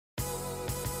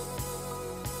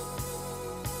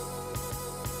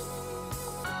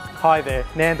Hi there,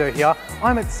 Nando here.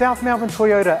 I'm at South Melbourne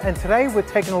Toyota and today we're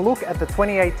taking a look at the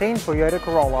 2018 Toyota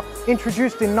Corolla.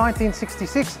 Introduced in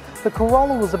 1966, the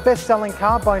Corolla was a best-selling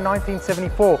car by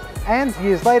 1974 and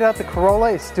years later the Corolla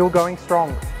is still going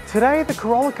strong. Today the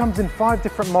Corolla comes in 5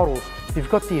 different models. You've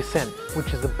got the Ascent,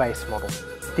 which is the base model,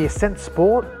 the Ascent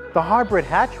Sport, the Hybrid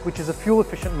hatch, which is a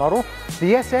fuel-efficient model,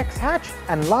 the SX hatch,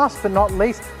 and last but not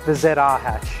least, the ZR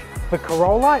hatch. The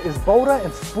Corolla is bolder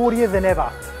and sportier than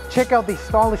ever. Check out these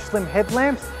stylish slim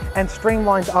headlamps and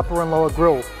streamlined upper and lower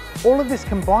grille. All of this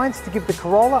combines to give the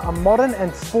Corolla a modern and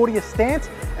sportier stance,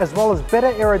 as well as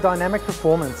better aerodynamic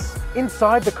performance.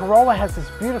 Inside, the Corolla has this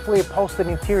beautifully upholstered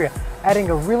interior, adding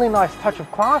a really nice touch of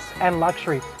class and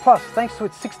luxury. Plus, thanks to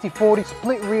its 60/40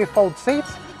 split rear fold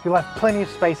seats, you'll have plenty of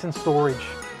space and storage.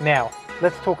 Now,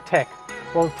 let's talk tech.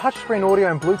 While touchscreen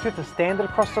audio and Bluetooth are standard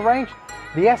across the range,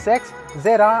 the SX,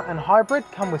 ZR and Hybrid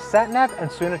come with sat-nav and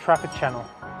soon a traffic channel.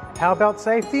 How about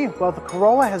safety? Well, the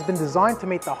Corolla has been designed to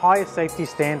meet the highest safety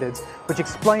standards, which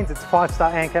explains its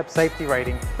 5-star ANCAP safety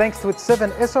rating. Thanks to its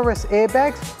 7 SRS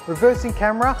airbags, reversing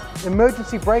camera,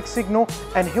 emergency brake signal,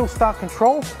 and hill start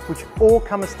control, which all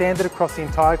come as standard across the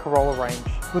entire Corolla range.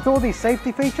 With all these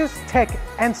safety features, tech,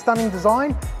 and stunning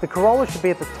design, the Corolla should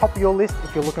be at the top of your list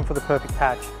if you're looking for the perfect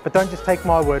hatch. But don't just take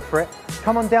my word for it.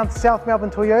 Come on down to South Melbourne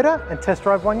Toyota and test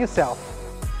drive one yourself.